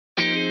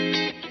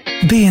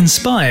Be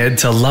inspired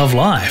to love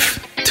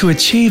life, to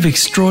achieve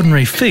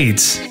extraordinary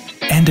feats,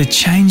 and to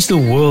change the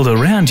world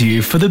around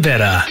you for the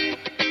better.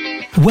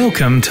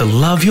 Welcome to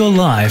Love Your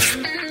Life,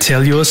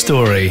 Tell Your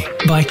Story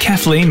by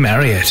Kathleen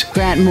Marriott.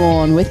 Grant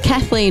Maughan with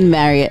Kathleen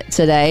Marriott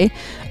today,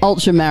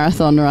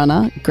 ultra-marathon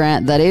runner,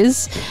 Grant that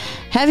is.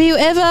 Have you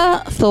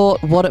ever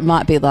thought what it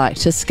might be like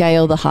to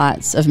scale the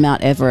heights of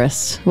Mount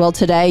Everest? Well,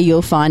 today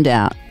you'll find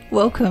out.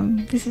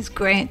 Welcome, this is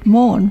Grant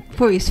Maughan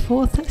for his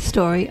fourth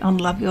story on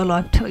Love Your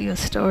Life, Tell Your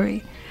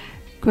Story.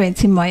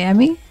 Grant's in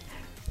Miami,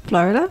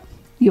 Florida,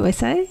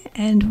 USA,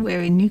 and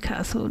we're in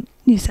Newcastle,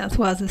 New South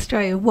Wales,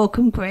 Australia.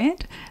 Welcome,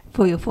 Grant,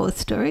 for your fourth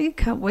story.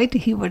 Can't wait to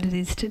hear what it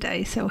is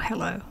today, so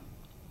hello.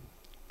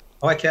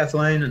 Hi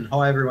Kathleen, and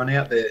hi everyone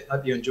out there.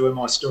 Hope you enjoy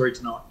my story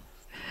tonight.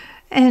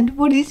 And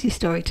what is your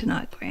story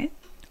tonight, Grant?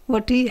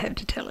 What do you have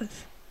to tell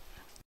us?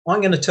 I'm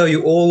going to tell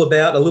you all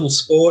about a little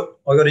sport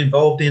I got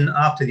involved in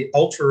after the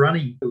ultra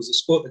running. It was a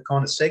sport that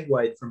kind of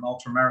segued from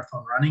ultra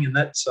marathon running, and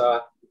that's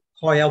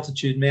high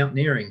altitude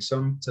mountaineering.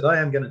 So today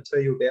I'm going to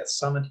tell you about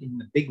summiting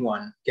the big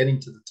one, getting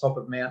to the top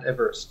of Mount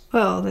Everest.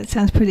 Well, that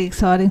sounds pretty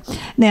exciting.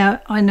 Now,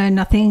 I know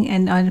nothing,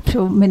 and I'm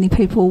sure many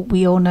people,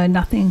 we all know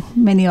nothing,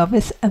 many of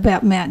us,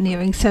 about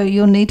mountaineering. So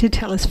you'll need to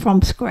tell us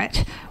from scratch,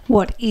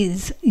 what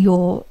is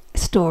your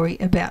story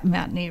about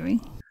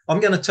mountaineering? I'm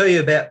going to tell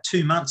you about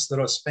 2 months that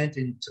I spent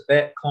in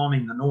Tibet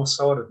climbing the north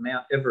side of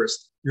Mount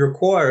Everest. You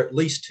require at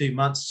least 2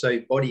 months so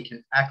your body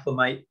can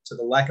acclimate to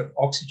the lack of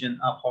oxygen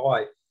up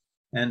high.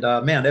 And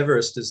Mount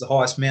Everest is the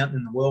highest mountain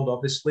in the world,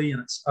 obviously,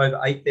 and it's over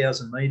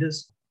 8,000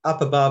 metres.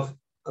 Up above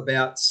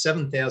about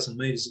 7,000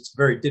 metres, it's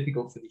very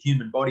difficult for the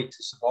human body to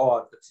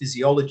survive. The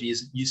physiology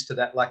isn't used to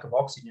that lack of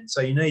oxygen. So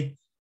you need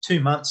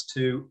 2 months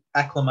to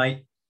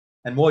acclimate.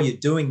 And while you're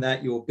doing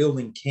that, you're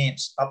building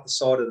camps up the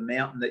side of the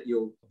mountain that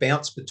you'll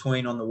bounce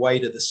between on the way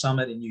to the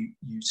summit, and you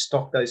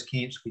stock those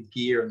camps with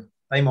gear, and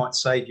they might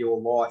save your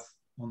life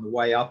on the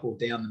way up or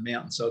down the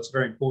mountain. So it's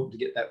very important to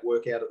get that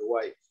work out of the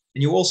way.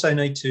 And you also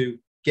need to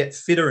get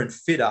fitter and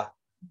fitter.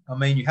 I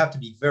mean, you have to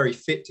be very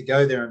fit to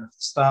go there and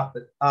start,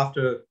 but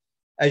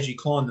as you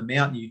climb the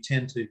mountain, you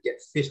tend to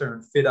get fitter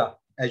and fitter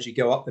as you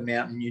go up the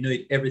mountain. You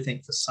need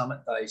everything for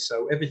summit day.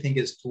 So everything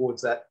is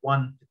towards that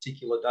one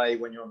particular day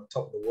when you're on the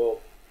top of the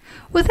world.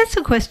 Well, that's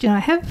a question I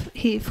have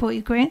here for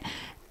you, Grant.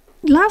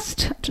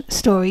 Last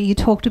story, you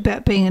talked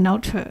about being an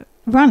ultra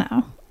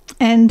runner,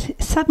 and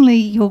suddenly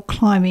you're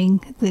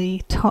climbing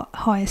the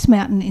highest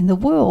mountain in the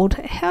world.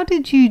 How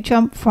did you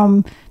jump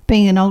from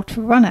being an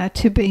ultra runner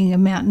to being a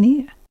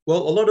mountaineer?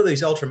 Well, a lot of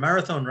these ultra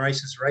marathon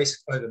races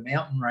race over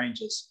mountain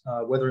ranges,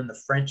 whether in the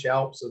French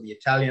Alps or the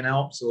Italian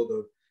Alps or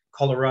the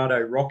Colorado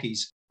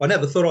Rockies. I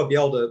never thought I'd be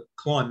able to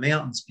climb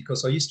mountains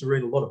because I used to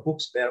read a lot of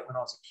books about it when I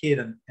was a kid,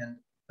 and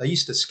they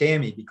used to scare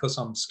me because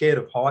I'm scared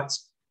of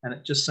heights, and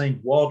it just seemed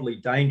wildly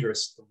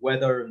dangerous, the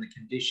weather and the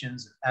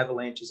conditions and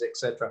avalanches,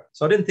 etc.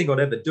 So I didn't think I'd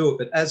ever do it.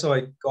 But as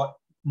I got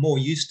more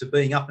used to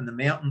being up in the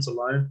mountains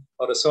alone,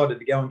 I decided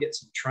to go and get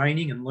some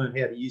training and learn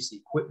how to use the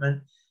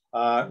equipment,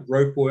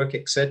 rope work,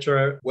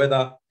 etc.,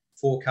 weather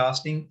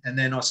forecasting. And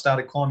then I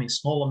started climbing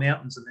smaller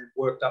mountains and then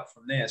worked up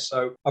from there.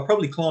 So I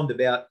probably climbed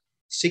about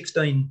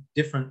 16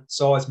 different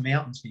size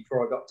mountains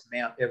before I got to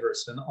Mount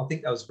Everest. And I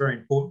think that was very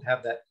important to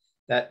have that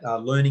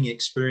learning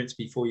experience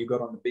before you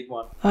got on the big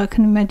one. I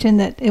can imagine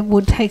that it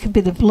would take a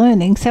bit of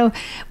learning. So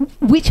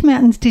which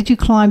mountains did you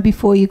climb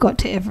before you got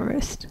to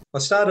Everest? I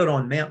started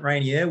on Mount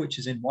Rainier, which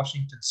is in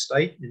Washington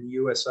State in the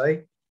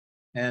USA.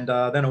 And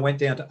then I went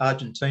down to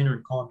Argentina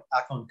and climbed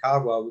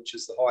Aconcagua, which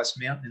is the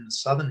highest mountain in the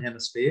southern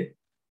hemisphere.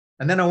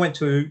 And then I went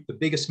to the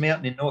biggest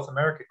mountain in North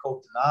America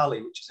called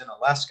Denali, which is in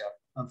Alaska.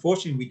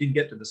 Unfortunately, we didn't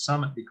get to the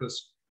summit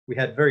because we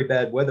had very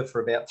bad weather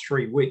for about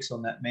 3 weeks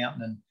on that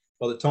mountain. And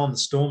by the time the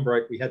storm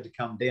broke, we had to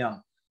come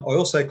down. I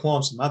also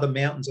climbed some other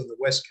mountains on the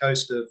west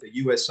coast of the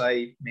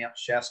USA, Mount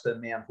Shasta,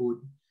 Mount Hood,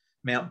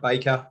 Mount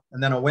Baker.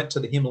 And then I went to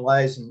the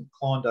Himalayas and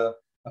climbed a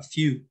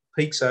few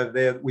peaks over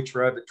there, which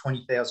were over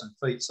 20,000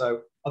 feet.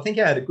 So I think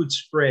I had a good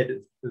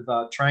spread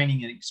of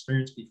training and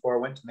experience before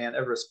I went to Mount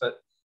Everest. But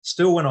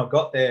still, when I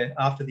got there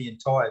after the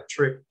entire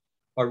trip,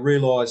 I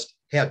realised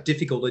how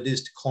difficult it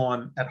is to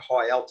climb at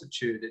high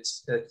altitude.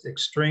 It's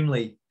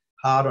extremely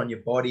hard on your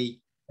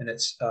body, and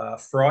it's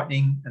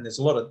frightening, and there's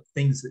a lot of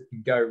things that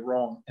can go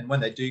wrong. And when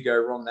they do go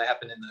wrong, they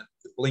happen in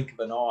the blink of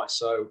an eye.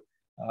 So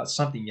it's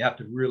something you have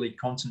to really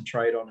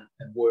concentrate on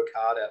and work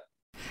hard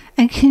at.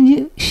 And can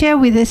you share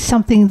with us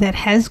something that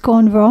has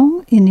gone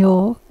wrong in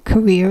your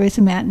career as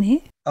a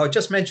mountaineer? I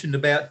just mentioned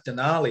about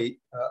Denali,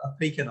 a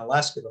peak in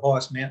Alaska, the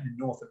highest mountain in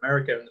North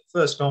America. And the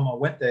first time I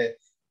went there,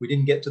 we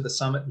didn't get to the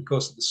summit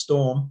because of the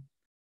storm.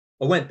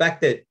 I went back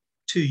there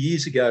 2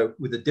 years ago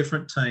with a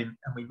different team,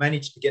 and we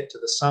managed to get to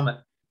the summit.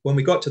 When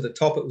we got to the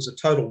top, it was a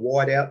total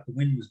whiteout. The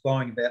wind was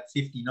blowing about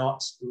 50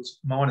 knots. It was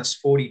minus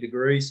 40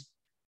 degrees.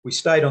 We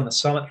stayed on the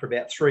summit for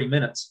about 3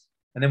 minutes,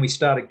 and then we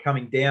started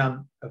coming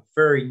down a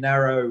very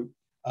narrow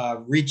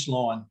ridge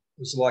line.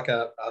 It was like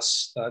an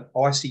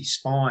icy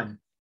spine.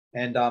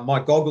 And my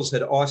goggles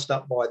had iced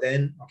up by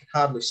then. I could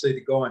hardly see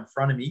the guy in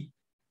front of me.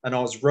 And I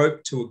was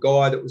roped to a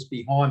guy that was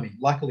behind me.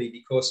 Luckily,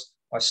 because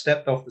I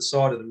stepped off the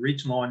side of the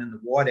ridgeline in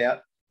the whiteout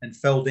and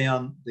fell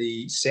down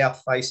the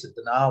south face of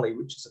Denali,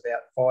 which is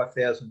about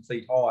 5,000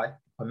 feet high.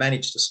 I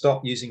managed to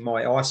stop using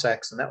my ice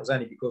axe, and that was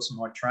only because of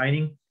my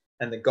training.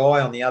 And the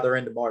guy on the other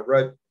end of my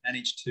rope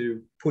managed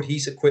to put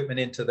his equipment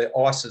into the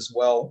ice as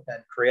well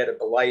and create a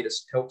belay to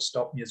help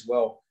stop me as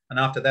well. And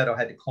after that, I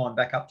had to climb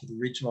back up to the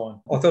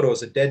ridgeline. I thought I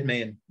was a dead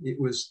man. It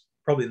was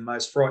probably the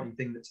most frightening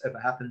thing that's ever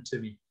happened to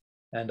me.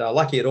 And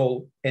lucky it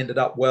all ended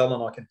up well,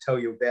 and I can tell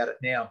you about it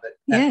now. But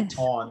at the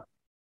time,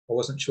 I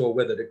wasn't sure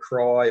whether to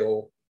cry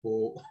or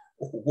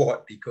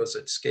what, because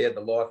it scared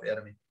the life out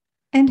of me.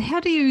 And how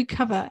do you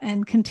recover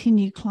and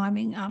continue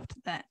climbing after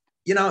that?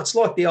 You know, it's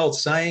like the old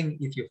saying,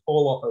 if you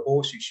fall off a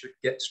horse, you should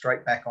get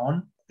straight back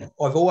on.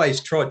 I've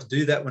always tried to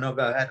do that when I've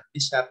had a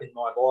mishap in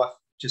my life,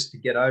 just to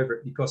get over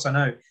it, because I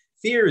know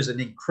fear is an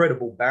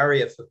incredible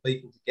barrier for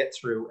people to get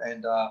through.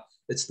 And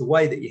it's the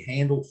way that you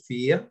handle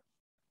fear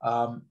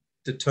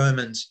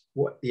determines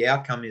what the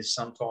outcome is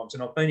sometimes.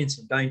 And I've been in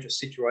some dangerous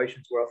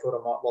situations where I thought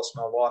I might have lost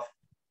my life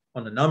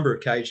on a number of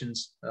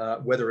occasions,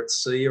 whether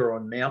it's sea or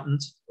on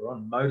mountains or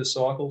on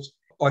motorcycles.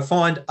 I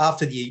find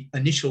after the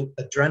initial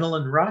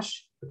adrenaline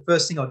rush, the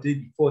first thing I do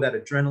before that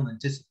adrenaline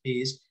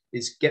disappears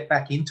is get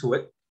back into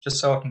it, just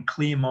so I can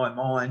clear my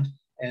mind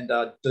and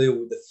deal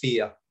with the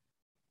fear.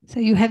 So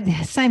you have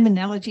the same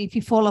analogy. If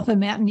you fall off a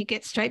mountain, you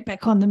get straight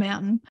back on the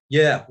mountain.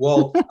 Yeah,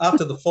 well,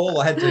 after the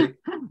fall,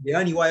 the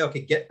only way I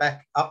could get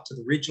back up to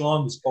the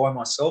ridgeline was by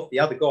myself. The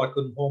other guy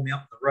couldn't haul me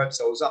up the rope,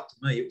 so it was up to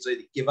me. It was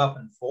either give up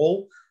and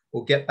fall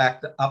or get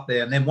back up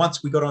there. And then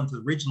once we got onto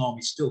the ridgeline,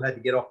 we still had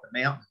to get off the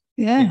mountain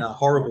in a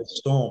horrible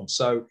storm.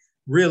 So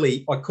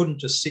really, I couldn't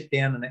just sit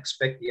down and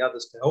expect the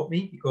others to help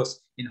me,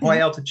 because in high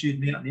altitude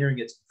mountaineering,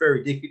 it's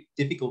very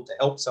difficult to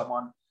help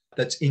someone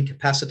that's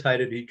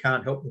incapacitated who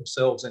can't help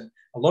themselves. And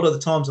a lot of the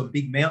times on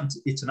big mountains,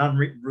 it's an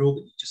unwritten rule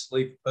that you just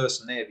leave the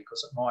person there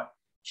because it might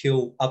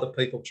kill other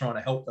people trying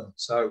to help them.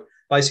 So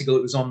basically,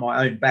 it was on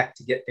my own back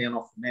to get down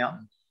off the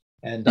mountain.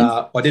 And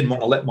I didn't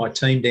want to let my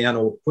team down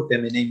or put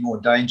them in any more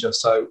danger.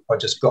 So I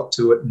just got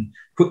to it and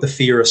put the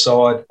fear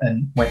aside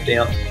and went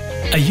down.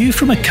 Are you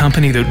from a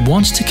company that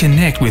wants to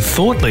connect with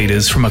thought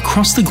leaders from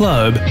across the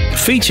globe?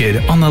 Featured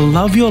on the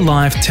Love Your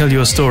Life, Tell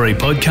Your Story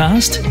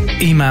podcast?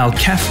 Email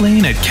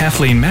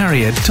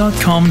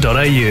kathleen@kathleenmarriott.com.au.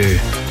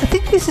 I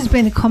think this has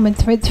been a common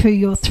thread through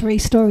your 3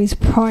 stories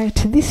prior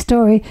to this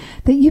story,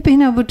 that you've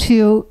been able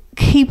to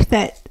keep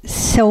that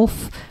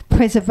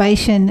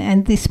self-preservation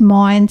and this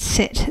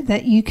mindset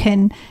that you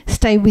can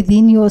stay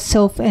within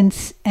yourself and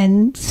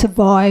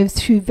survive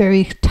through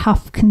very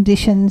tough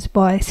conditions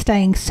by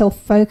staying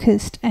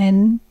self-focused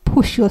and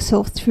push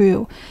yourself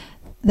through,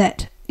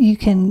 that you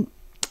can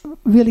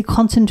really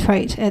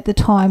concentrate at the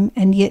time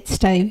and yet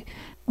stay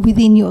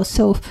within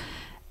yourself.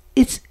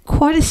 It's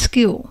quite a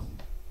skill.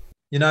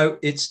 You know,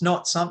 it's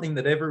not something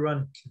that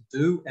everyone can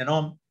do, and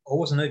I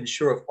wasn't even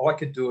sure if I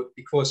could do it,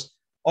 because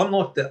I'm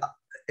like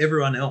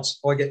everyone else.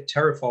 I get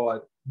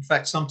terrified. In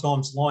fact,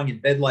 sometimes lying in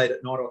bed late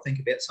at night, I think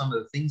about some of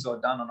the things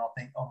I've done, and I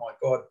think, oh my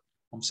God,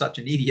 I'm such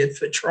an idiot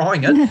for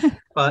trying it.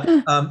 But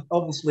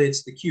obviously,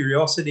 it's the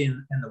curiosity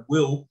and the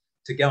will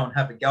to go and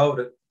have a go at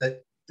it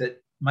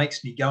that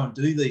makes me go and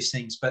do these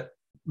things. But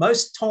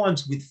most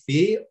times with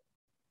fear,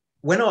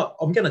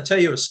 I'm going to tell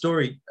you a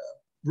story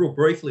real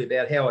briefly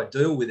about how I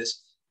deal with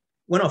this.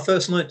 When I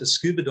first learned to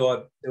scuba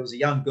dive, there was a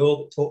young girl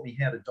that taught me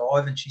how to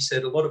dive, and she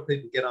said a lot of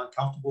people get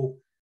uncomfortable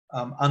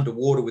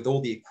underwater with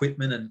all the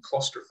equipment and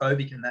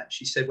claustrophobic and that.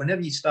 She said,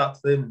 whenever you start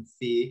feeling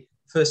fear,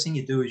 first thing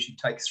you do is you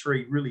take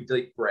 3 really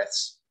deep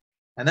breaths.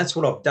 And that's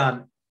what I've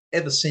done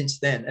ever since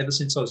then, ever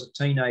since I was a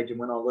teenager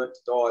when I learned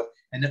to dive.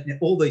 And in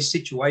all these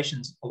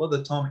situations, a lot of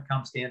the time it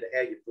comes down to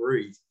how you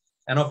breathe.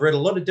 And I've read a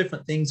lot of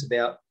different things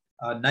about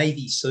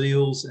Navy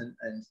SEALs and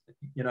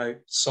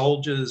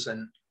soldiers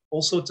and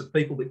all sorts of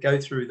people that go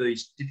through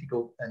these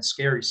difficult and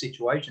scary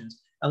situations.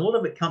 And a lot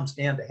of it comes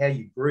down to how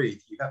you breathe.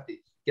 You have to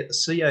get the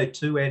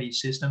CO2 out of your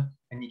system,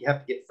 and you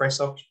have to get fresh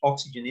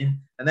oxygen in,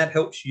 and that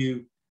helps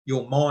your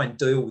mind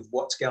deal with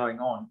what's going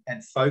on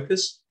and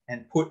focus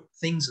and put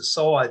things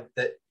aside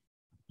that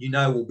you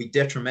know will be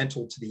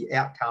detrimental to the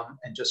outcome,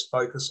 and just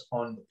focus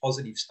on the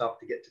positive stuff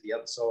to get to the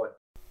other side.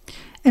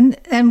 And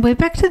we're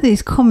back to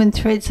these common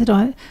threads that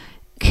I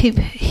keep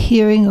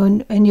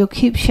hearing and you'll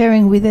keep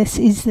sharing with us,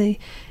 is the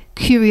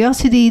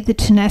curiosity, the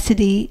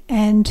tenacity,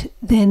 and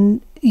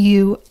then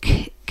you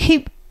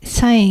keep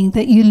saying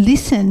that you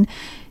listen.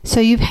 So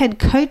you've had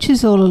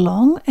coaches all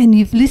along, and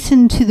you've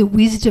listened to the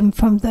wisdom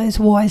from those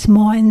wise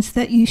minds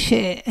that you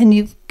share, and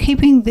you're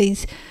keeping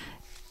these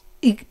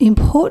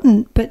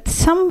important, but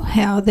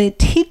somehow they're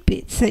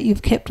tidbits that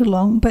you've kept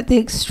along, but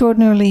they're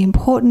extraordinarily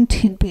important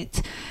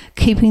tidbits,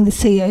 keeping the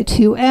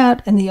CO2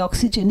 out and the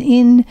oxygen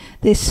in.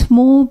 They're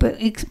small but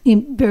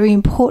very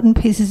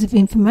important pieces of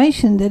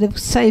information that have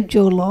saved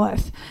your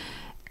life.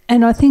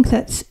 And I think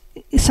that's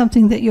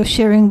something that you're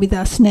sharing with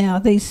us now,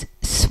 these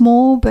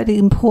small but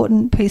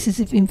important pieces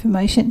of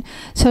information.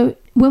 So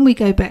when we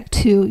go back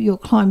to your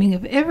climbing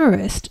of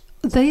Everest,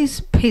 these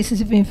pieces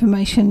of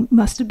information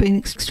must have been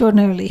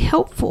extraordinarily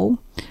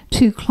helpful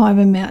to climb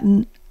a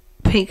mountain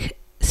peak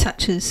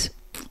such as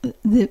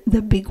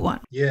the big one.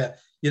 Yeah.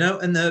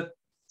 And the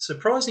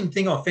surprising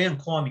thing I found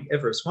climbing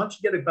Everest, once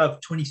you get above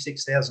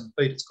 26,000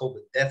 feet, it's called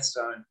the death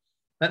zone.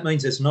 That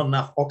means there's not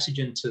enough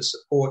oxygen to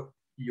support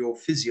your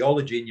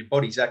physiology and your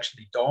body's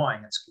actually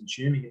dying. It's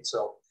consuming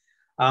itself.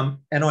 And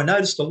I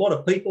noticed a lot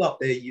of people up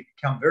there, you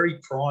become very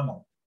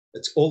primal.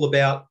 It's all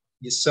about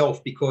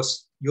yourself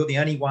because you're the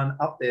only one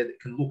up there that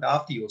can look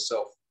after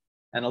yourself.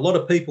 And a lot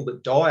of people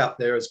that die up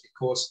there is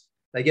because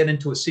they get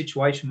into a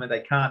situation where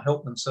they can't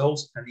help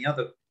themselves and the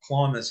other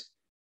climbers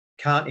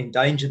can't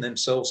endanger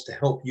themselves to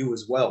help you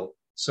as well.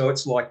 So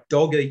it's like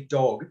dog eat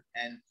dog.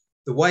 And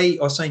the way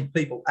I've seen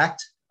people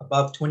act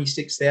above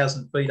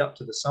 26,000 feet up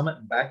to the summit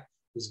and back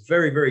was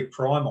very, very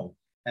primal.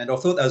 And I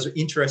thought that was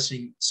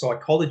interesting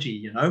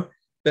psychology,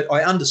 but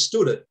I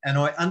understood it. And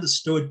I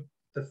understood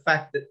the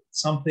fact that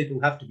some people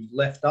have to be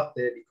left up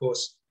there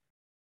because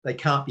they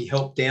can't be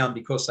helped down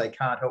because they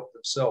can't help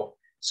themselves.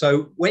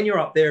 So when you're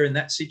up there in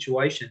that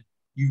situation,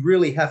 you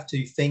really have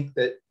to think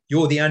that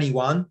you're the only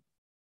one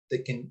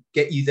that can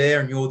get you there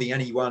and you're the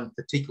only one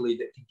particularly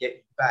that can get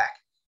you back.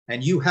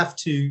 And you have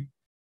to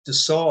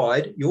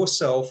decide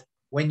yourself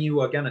when you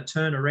are going to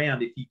turn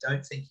around if you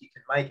don't think you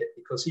can make it.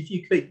 Because if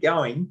you keep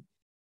going,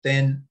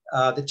 then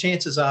the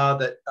chances are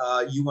that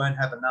you won't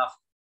have enough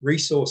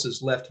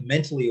resources left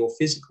mentally or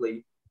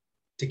physically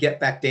to get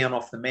back down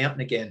off the mountain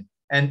again.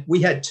 And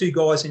we had 2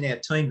 guys in our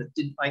team that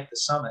didn't make the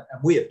summit,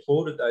 and we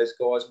applauded those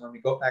guys when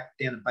we got back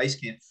down to base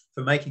camp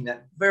for making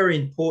that very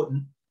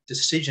important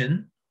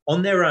decision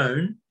on their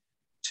own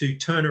to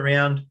turn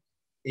around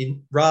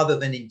rather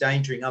than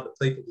endangering other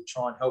people to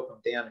try and help them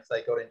down if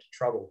they got into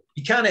trouble.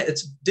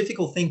 It's a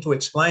difficult thing to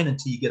explain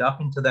until you get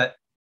up into that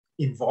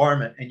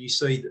environment and you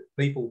see that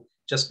people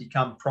just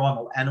become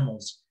primal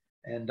animals.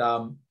 And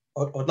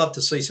I'd love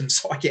to see some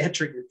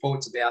psychiatric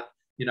reports about,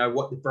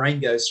 what the brain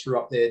goes through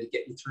up there to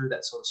get you through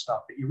that sort of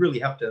stuff. But you really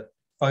have to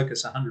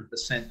focus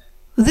 100%.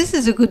 Well, this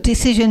is a good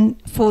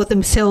decision for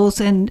themselves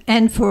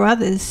and for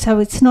others. So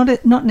it's not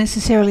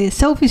necessarily a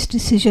selfish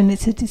decision.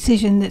 It's a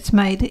decision that's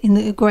made in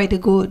the greater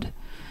good.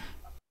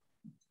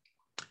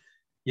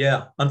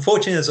 Yeah.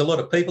 Unfortunately, there's a lot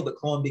of people that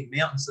climb big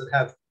mountains that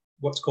have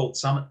what's called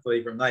summit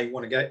fever, and they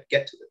want to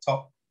get to the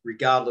top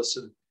regardless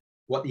of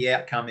what the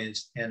outcome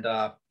is. And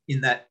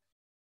in that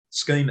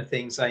scheme of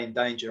things, they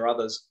endanger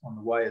others on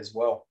the way as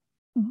well.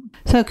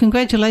 So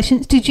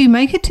congratulations. Did you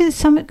make it to the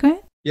summit,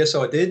 Grant? Yes,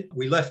 I did.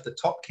 We left the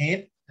top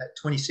camp at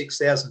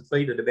 26,000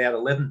 feet at about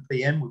 11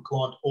 p.m. We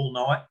climbed all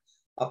night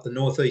up the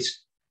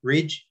northeast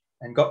ridge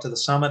and got to the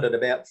summit at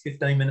about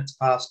 15 minutes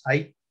past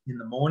 8 in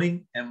the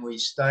morning. And we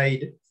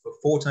stayed for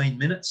 14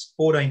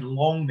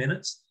 long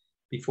minutes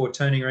before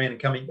turning around and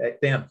coming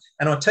back down.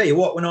 And I'll tell you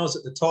what, when I was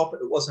at the top, it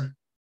wasn't,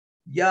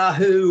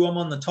 yahoo, I'm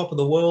on the top of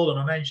the world and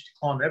I managed to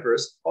climb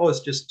Everest. I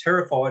was just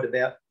terrified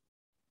about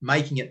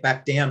making it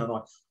back down. And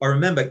I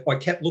remember I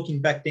kept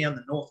looking back down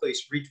the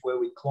northeast ridge where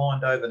we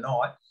climbed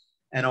overnight,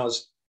 and I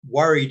was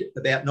worried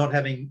about not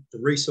having the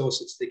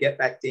resources to get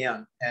back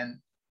down and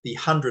the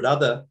 100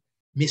 other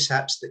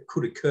mishaps that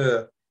could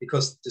occur,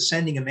 because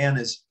descending a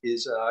mountain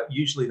is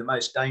usually the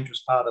most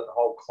dangerous part of the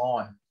whole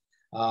climb.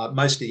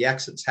 Most of the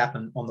accidents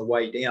happen on the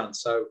way down.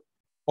 So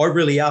I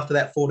really, after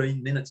that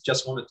 14 minutes,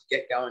 just wanted to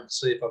get going to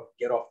see if I could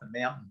get off the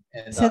mountain.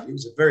 And it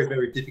was a very,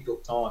 very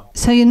difficult time.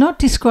 So you're not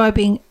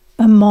describing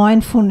a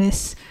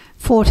mindfulness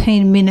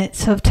 14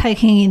 minutes of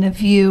taking in a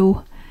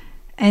view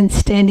and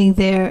standing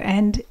there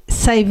and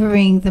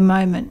savouring the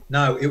moment?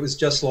 No, it was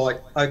just like,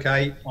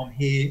 okay, I'm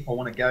here, I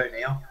want to go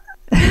now.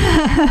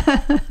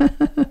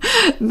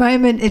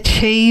 Moment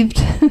achieved.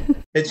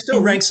 It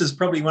still ranks as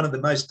probably one of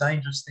the most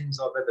dangerous things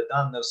I've ever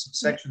done. There's some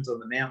sections on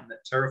the mountain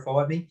that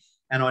terrified me.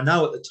 And I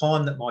know at the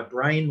time that my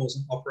brain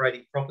wasn't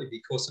operating properly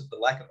because of the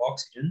lack of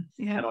oxygen.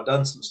 Yeah. And I'd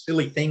done some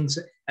silly things.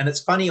 And it's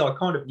funny, I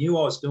kind of knew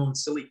I was doing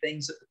silly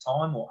things at the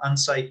time, or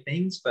unsafe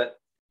things, but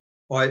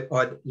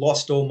I'd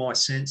lost all my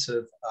sense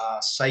of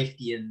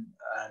safety and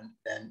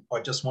I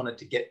just wanted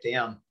to get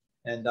down.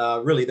 And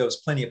really, there was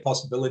plenty of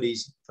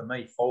possibilities for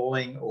me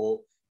falling or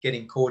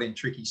getting caught in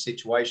tricky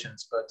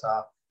situations. But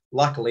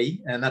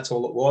luckily, and that's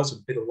all it was, a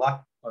bit of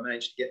luck, I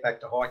managed to get back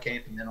to high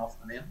camp and then off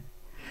the mountain.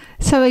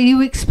 So are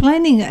you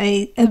explaining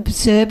a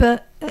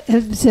observer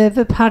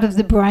part of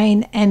the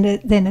brain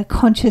and then a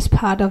conscious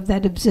part of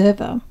that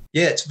observer?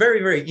 Yeah, it's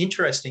very, very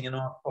interesting. And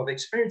I've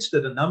experienced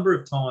it a number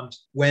of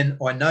times when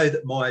I know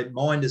that my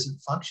mind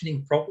isn't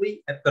functioning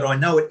properly, but I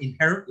know it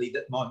inherently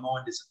that my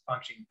mind isn't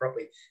functioning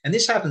properly. And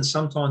this happens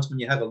sometimes when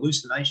you have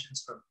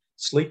hallucinations from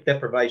sleep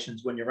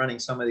deprivations when you're running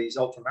some of these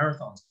ultra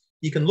marathons.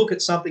 You can look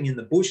at something in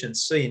the bush and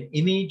see an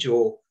image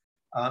or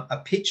a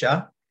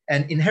picture,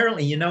 and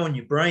inherently you know in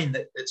your brain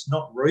that it's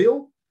not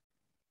real,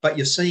 but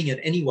you're seeing it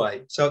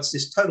anyway. So it's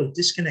this total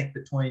disconnect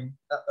between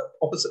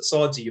opposite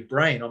sides of your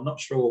brain. I'm not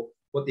sure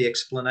what the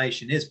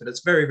explanation is, but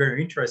it's very,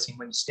 very interesting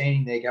when you're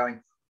standing there going,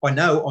 I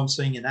know I'm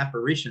seeing an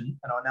apparition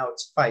and I know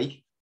it's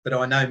fake, but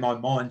I know my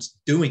mind's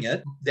doing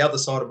it. The other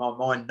side of my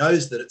mind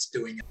knows that it's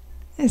doing it.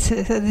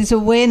 So there's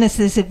awareness,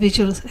 there's a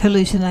visual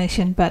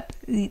hallucination, but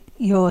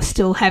you're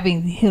still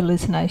having the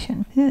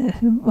hallucination. Yeah,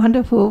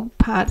 wonderful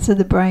parts of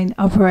the brain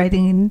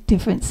operating in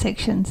different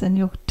sections, and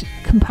you're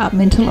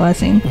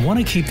compartmentalising. Want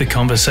to keep the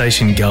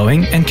conversation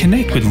going and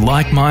connect with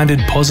like-minded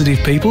positive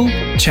people,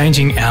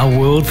 changing our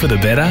world for the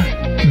better?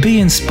 Be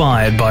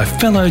inspired by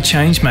fellow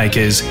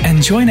changemakers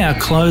and join our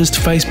closed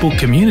Facebook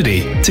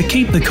community to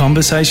keep the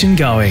conversation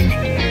going.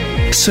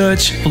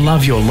 Search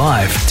Love Your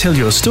Life, Tell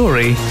Your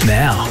Story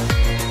now.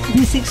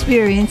 This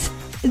experience,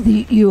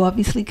 you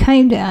obviously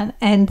came down,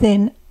 and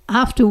then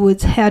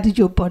afterwards, how did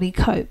your body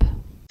cope?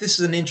 This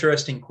is an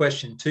interesting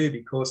question too,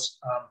 because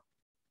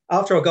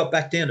after I got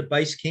back down to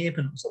base camp,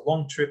 and it was a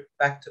long trip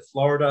back to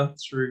Florida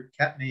through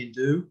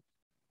Kathmandu,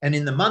 and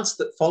in the months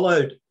that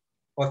followed,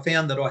 I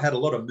found that I had a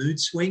lot of mood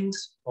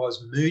swings. I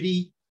was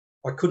moody.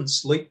 I couldn't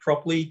sleep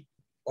properly.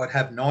 I'd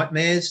have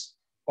nightmares.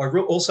 I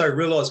also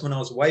realised when I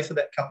was away for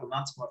that couple of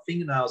months, my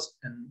fingernails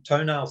and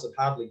toenails had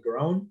hardly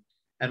grown,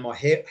 and my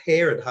hair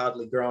had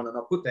hardly grown, and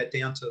I put that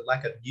down to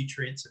lack of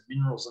nutrients and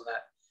minerals and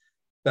that.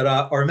 But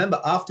I remember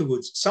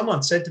afterwards,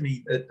 someone said to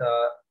me that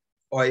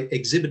I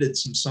exhibited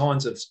some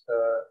signs of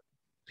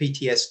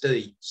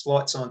PTSD,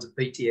 slight signs of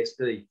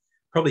PTSD,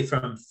 probably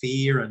from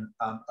fear and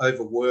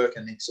overwork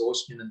and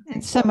exhaustion.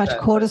 And so much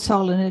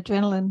cortisol and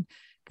adrenaline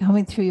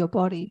going through your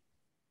body.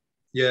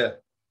 Yeah.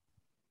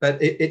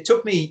 But it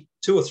took me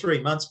 2 or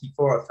 3 months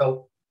before I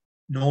felt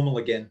normal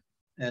again.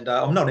 And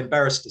I'm not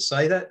embarrassed to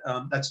say that.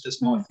 That's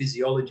just my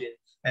physiology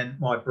and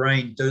my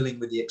brain dealing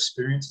with the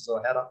experiences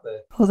I had up there.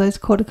 All those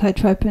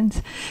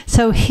corticotropins.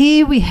 So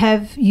here we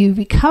have you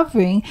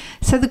recovering.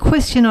 So the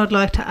question I'd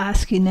like to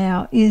ask you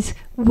now is,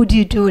 would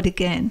you do it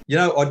again? You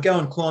know, I'd go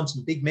and climb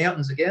some big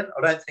mountains again.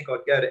 I don't think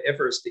I'd go to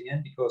Everest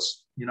again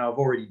because, you know, I've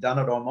already done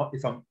it.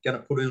 If I'm going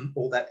to put in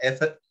all that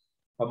effort,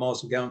 I might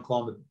as well go and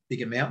climb a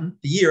bigger mountain.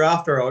 The year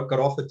after, I got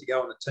offered to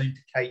go on a team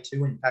to K2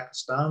 in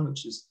Pakistan,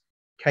 which is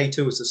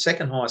K2 is the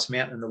second highest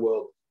mountain in the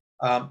world.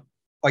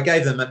 I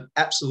gave them an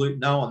absolute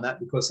no on that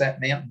because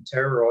that mountain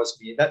terrorised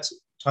me. That's a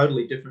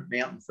totally different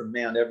mountain from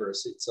Mount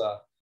Everest.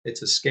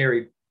 It's a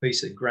scary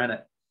piece of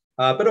granite.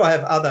 But I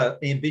have other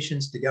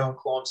ambitions to go and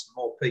climb some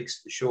more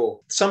peaks for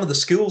sure. Some of the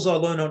skills I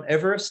learned on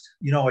Everest,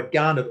 you know, I'd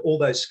garnered all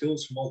those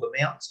skills from all the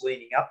mountains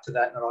leading up to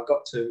that, and I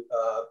got to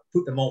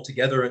put them all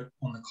together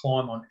on the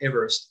climb on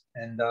Everest.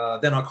 And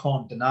then I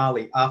climbed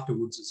Denali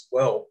afterwards as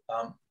well.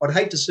 I'd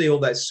hate to see all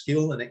that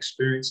skill and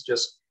experience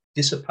just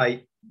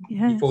dissipate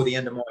before the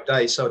end of my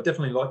day. So I'd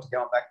definitely like to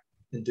go back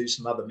and do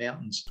some other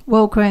mountains.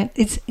 Well, Grant,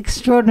 it's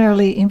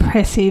extraordinarily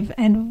impressive,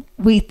 and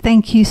we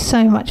thank you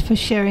so much for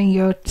sharing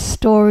your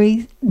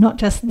story, not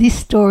just this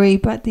story,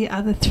 but the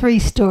other 3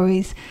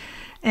 stories.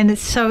 And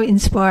it's so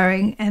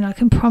inspiring, and I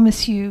can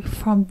promise you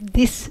from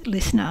this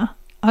listener,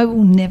 I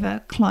will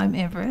never climb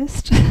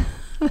Everest.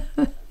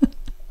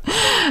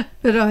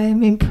 But I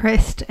am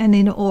impressed and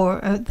in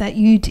awe that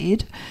you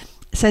did.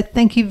 So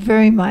thank you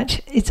very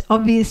much. It's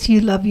obvious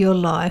you love your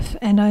life,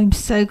 and I'm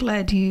so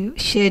glad you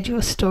shared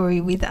your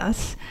story with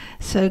us.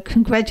 So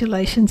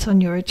congratulations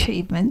on your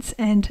achievements,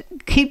 and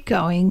keep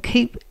going,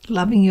 keep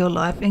loving your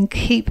life, and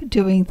keep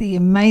doing the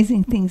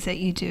amazing things that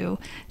you do.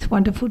 It's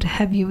wonderful to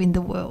have you in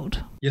the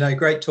world. You know,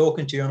 great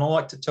talking to you. And I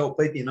like to tell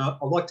people, you know,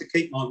 I like to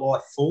keep my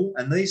life full,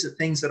 and these are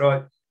things that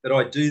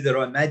I do that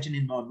I imagine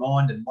in my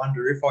mind and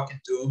wonder if I can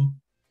do them.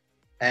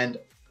 And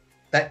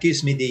that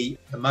gives me the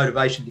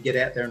motivation to get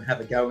out there and have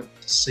a go and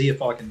to see if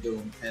I can do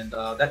them. And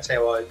that's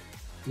how I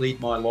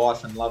lead my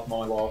life and love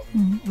my life.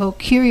 Well,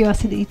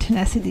 curiosity,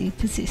 tenacity,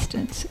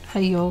 persistence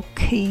are your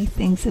key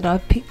things that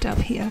I've picked up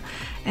here.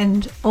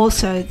 And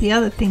also the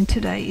other thing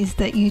today is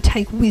that you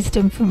take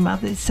wisdom from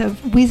others. So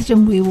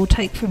wisdom we will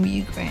take from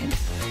you, Grant.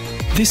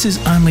 This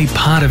is only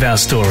part of our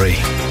story.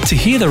 To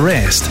hear the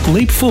rest,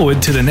 leap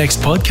forward to the next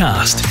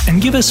podcast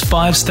and give us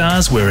 5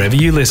 stars wherever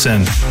you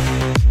listen.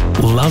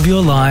 Love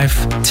Your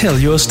Life, Tell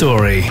Your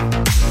Story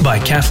by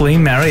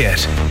Kathleen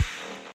Marriott.